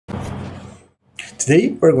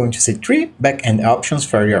Today we're going to see 3 backend options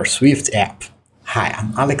for your Swift app. Hi,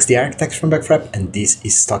 I'm Alex, the architect from Backend, and this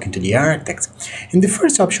is Talking to the Architect. And the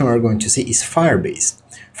first option we're going to see is Firebase.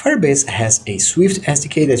 Firebase has a Swift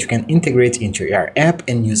SDK that you can integrate into your app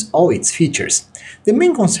and use all its features. The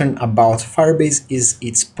main concern about Firebase is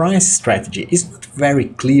its price strategy. It's not very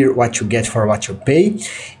clear what you get for what you pay,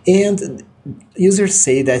 and users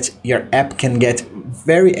say that your app can get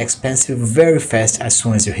very expensive very fast as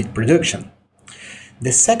soon as you hit production.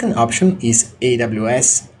 The second option is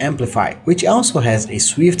AWS Amplify, which also has a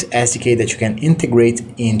Swift SDK that you can integrate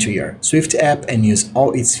into your Swift app and use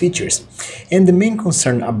all its features. And the main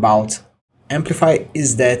concern about Amplify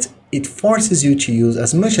is that it forces you to use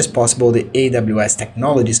as much as possible the AWS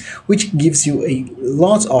technologies, which gives you a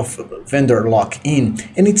lot of vendor lock-in,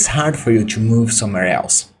 and it's hard for you to move somewhere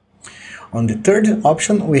else. On the third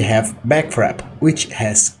option, we have Backend, which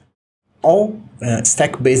has all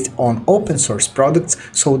stack based on open source products,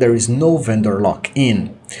 so there is no vendor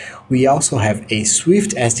lock-in. We also have a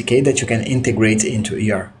Swift SDK that you can integrate into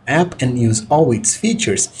your app and use all its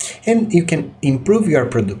features, and you can improve your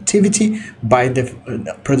productivity by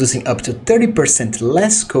producing up to 30%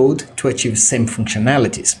 less code to achieve same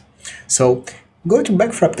functionalities. So go to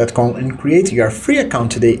backfrap.com and create your free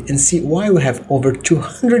account today and see why we have over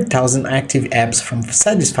 200,000 active apps from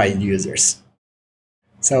satisfied users.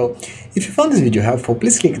 So, if you found this video helpful,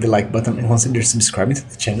 please click the like button and consider subscribing to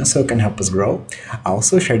the channel so you can help us grow.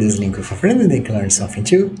 Also, share this link with a friend and they can learn something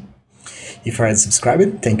too. If you already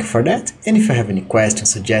subscribed, thank you for that. And if you have any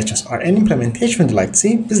questions, suggestions, or any implementation you'd like to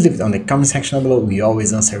see, please leave it on the comment section below. We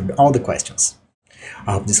always answer all the questions.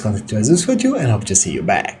 I hope this content was useful to you and hope to see you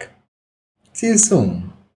back. See you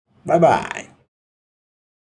soon. Bye bye.